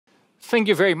Thank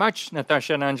you very much,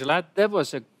 Natasja and Angela. That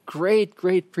was a great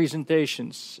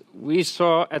presentations. We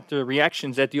saw at the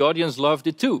reactions that the audience loved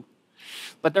it too.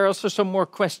 But there are also some more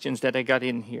questions that I got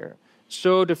in here.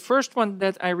 So the first one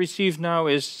that I received now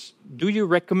is, do you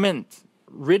recommend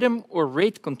rhythm or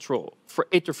rate control for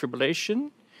atrial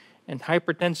fibrillation and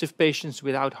hypertensive patients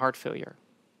without heart failure?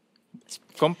 It's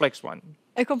a complex one.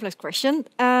 A complex question.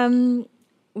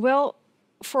 Well,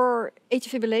 for atrial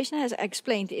fibrillation, as I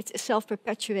explained, it's a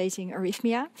self-perpetuating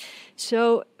arrhythmia.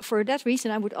 So for that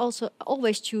reason, I would also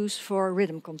always choose for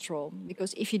rhythm control.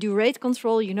 Because if you do rate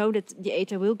control, you know that the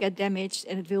atria will get damaged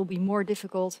and it will be more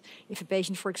difficult if a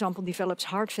patient, for example, develops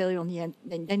heart failure on the end,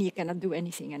 then you cannot do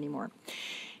anything anymore.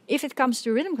 If it comes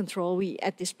to rhythm control, we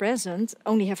at this present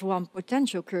only have one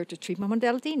potential curative treatment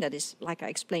modality, and that is, like I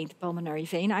explained, pulmonary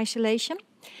vein isolation.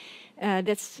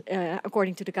 That's,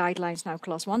 according to the guidelines, now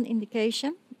class 1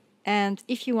 indication. And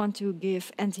if you want to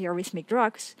give antiarrhythmic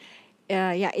drugs,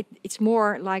 it's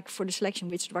more like for the selection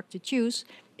which drug to choose,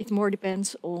 it more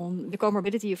depends on the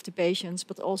comorbidity of the patients,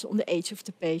 but also on the age of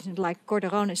the patient. Like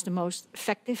cortisone is the most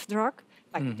effective drug.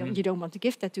 Like you don't want to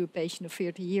give that to a patient of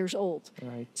 30 years old.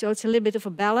 Right. So it's a little bit of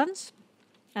a balance.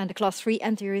 And the class 3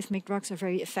 antiarrhythmic drugs are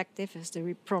very effective as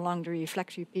they prolong the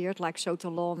refractory period, like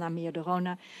sotalol,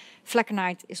 amiodarone.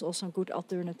 Flecainide is also a good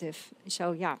alternative.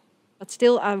 So yeah, but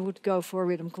still I would go for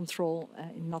rhythm control,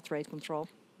 not rate control.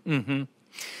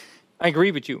 I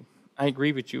agree with you.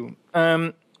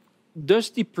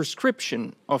 Does the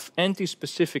prescription of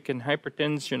anti-specific and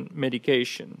hypertension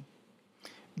medication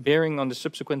bearing on the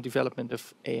subsequent development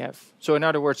of AF? So in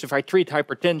other words, if I treat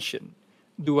hypertension,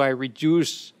 do I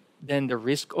reduce then the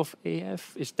risk of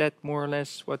AF? Is that more or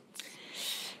less what?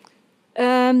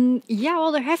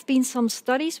 Well, there have been some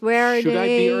studies where Should I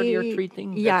be earlier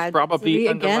treating? Yeah, that's probably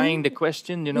underlying the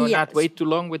question, you know, yes. Not wait too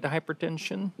long with the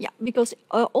hypertension? Yeah, because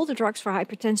all the drugs for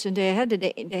hypertension,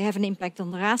 they have an impact on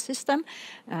the RAS system.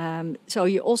 So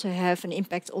you also have an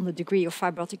impact on the degree of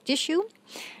fibrotic tissue.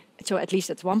 So at least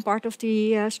that's one part of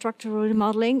the structural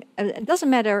remodeling. It doesn't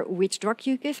matter which drug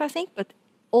you give, I think, but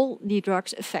all the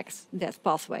drugs affect that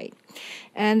pathway.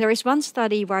 And there is one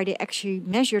study where they actually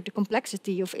measured the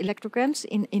complexity of electrograms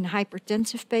in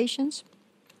hypertensive patients.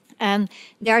 And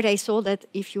there they saw that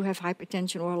if you have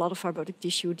hypertension or a lot of fibrotic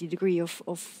tissue, the degree of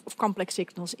complex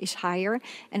signals is higher.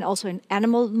 And also in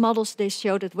animal models, they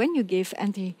show that when you give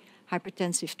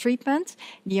antihypertensive treatment,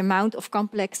 the amount of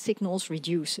complex signals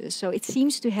reduces. So it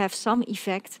seems to have some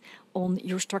effect on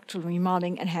your structural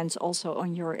remodeling and hence also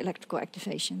on your electrical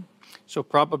activation. So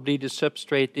probably the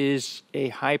substrate is a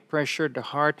high pressure,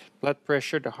 blood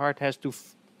pressure, the heart has to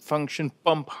function,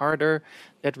 pump harder.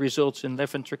 That results in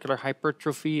left ventricular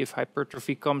hypertrophy. If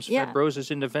hypertrophy comes, fibrosis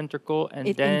in the ventricle, and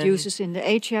it then induces in the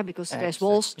atria because there's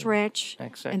wall stretch.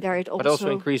 Exactly. And there it but also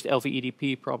increased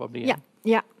LV-EDP probably.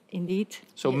 Yeah, indeed.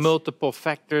 So multiple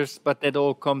factors, but that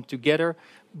all come together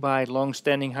by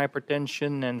long-standing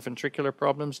hypertension and ventricular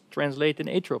problems translate in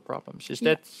atrial problems. Is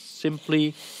that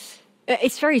simply?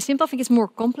 It's very simple. I think it's more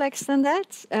complex than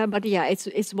that. But yeah,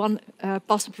 it's one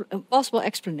possible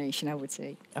explanation, I would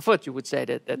say. I thought you would say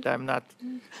that I'm not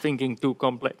thinking too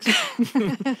complex.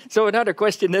 So another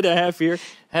question that I have here,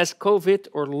 has COVID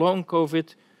or long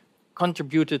COVID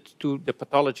contributed to the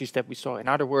pathologies that we saw? In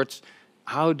other words,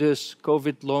 how does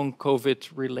COVID, long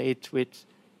COVID relate with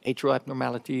atrial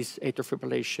abnormalities, atrial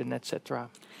fibrillation, etc.?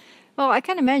 Well, I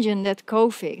can imagine that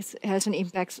COVID has an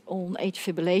impact on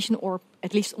atrial fibrillation, or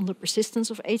at least on the persistence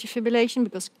of atrial fibrillation,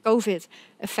 because COVID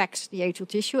affects the atrial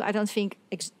tissue. I don't think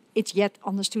it's yet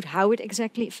understood how it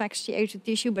exactly affects the atrial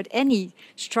tissue, but any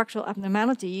structural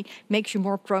abnormality makes you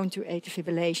more prone to atrial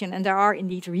fibrillation. And there are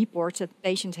indeed reports that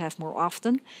patients have more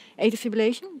often atrial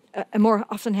fibrillation, more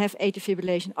often have atrial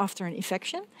fibrillation after an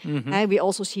infection. We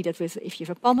also see that with if you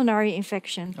have a pulmonary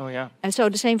infection. Oh, yeah. And so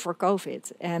the same for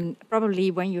COVID. And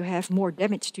probably when you have more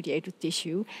damage to the atrial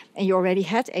tissue and you already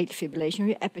had atrial fibrillation,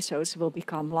 your episodes will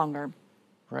become longer.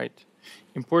 Right.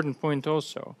 Important point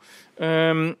also.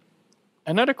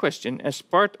 Another question, as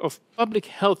part of public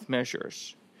health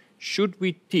measures, should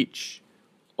we teach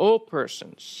all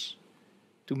persons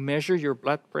to measure your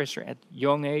blood pressure at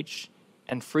young age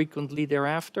and frequently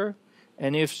thereafter?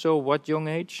 And if so, what young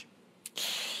age?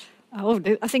 Oh,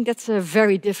 I think that's a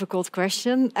very difficult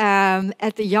question.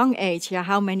 At the young age,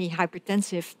 how many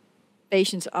hypertensive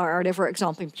patients are there, for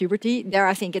example, in puberty? There,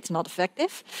 I think it's not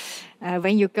effective.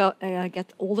 When you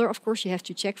get older, of course, you have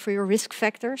to check for your risk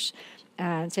factors.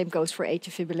 Same goes for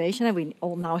atrial fibrillation. And we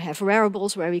all now have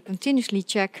wearables where we continuously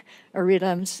check our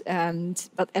rhythms.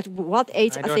 But at what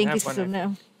age, I think this is a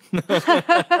no.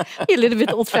 You're a little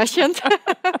bit old-fashioned.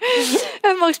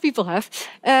 Most people have.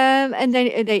 And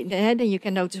then you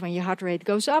can notice when your heart rate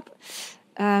goes up.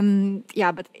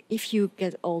 Yeah, but if you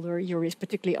get older, your risk,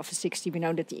 particularly after 60, we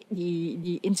know that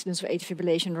the incidence of atrial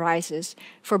fibrillation rises.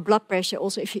 For blood pressure,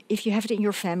 also, if you have it in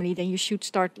your family, then you should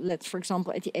start, for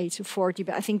example, at the age of 40.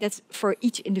 But I think that's for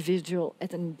each individual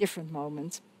at a different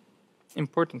moment.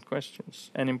 Important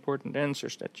questions and important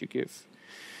answers that you give.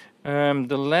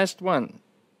 The last one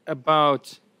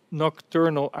about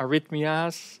nocturnal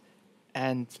arrhythmias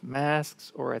and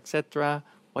masks or etc.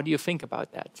 What do you think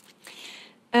about that?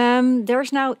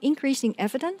 There's now increasing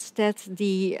evidence that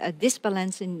the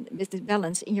disbalance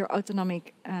in your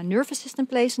autonomic nervous system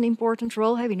plays an important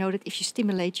role. We know that if you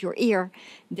stimulate your ear,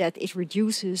 that it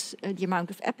reduces the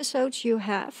amount of episodes you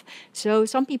have. So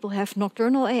some people have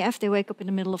nocturnal AF, they wake up in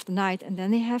the middle of the night and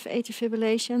then they have atrial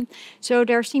fibrillation. So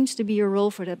there seems to be a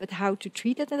role for that, but how to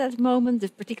treat it at that moment,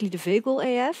 particularly the vagal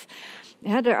AF.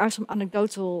 There are some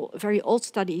anecdotal, very old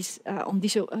studies on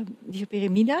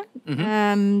disopyramide.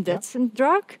 That's a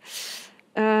drug.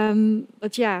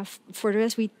 But yeah, for the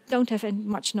rest, we don't have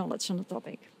much knowledge on the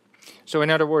topic. So in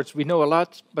other words, we know a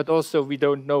lot, but also we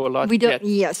don't know a lot yet.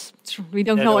 Yes, we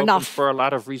don't know enough. For a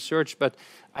lot of research, but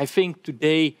I think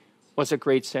today was a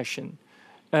great session.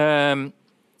 Thank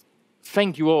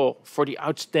you all for the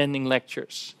outstanding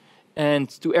lectures. And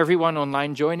to everyone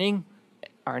online joining,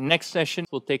 our next session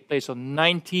will take place on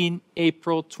 19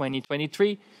 April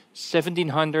 2023,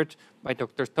 1700, by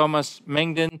Dr. Thomas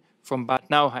Mengden from Bad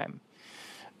Nauheim.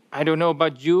 I don't know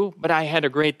about you, but I had a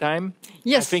great time.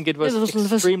 Yes. I think it was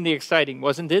extremely exciting,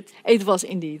 wasn't it? It was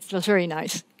indeed. It was very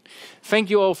nice. Thank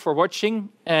you all for watching,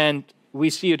 and we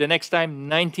see you the next time,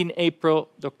 19 April,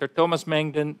 Dr. Thomas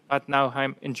Mengden, Bad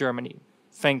Nauheim in Germany.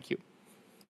 Thank you.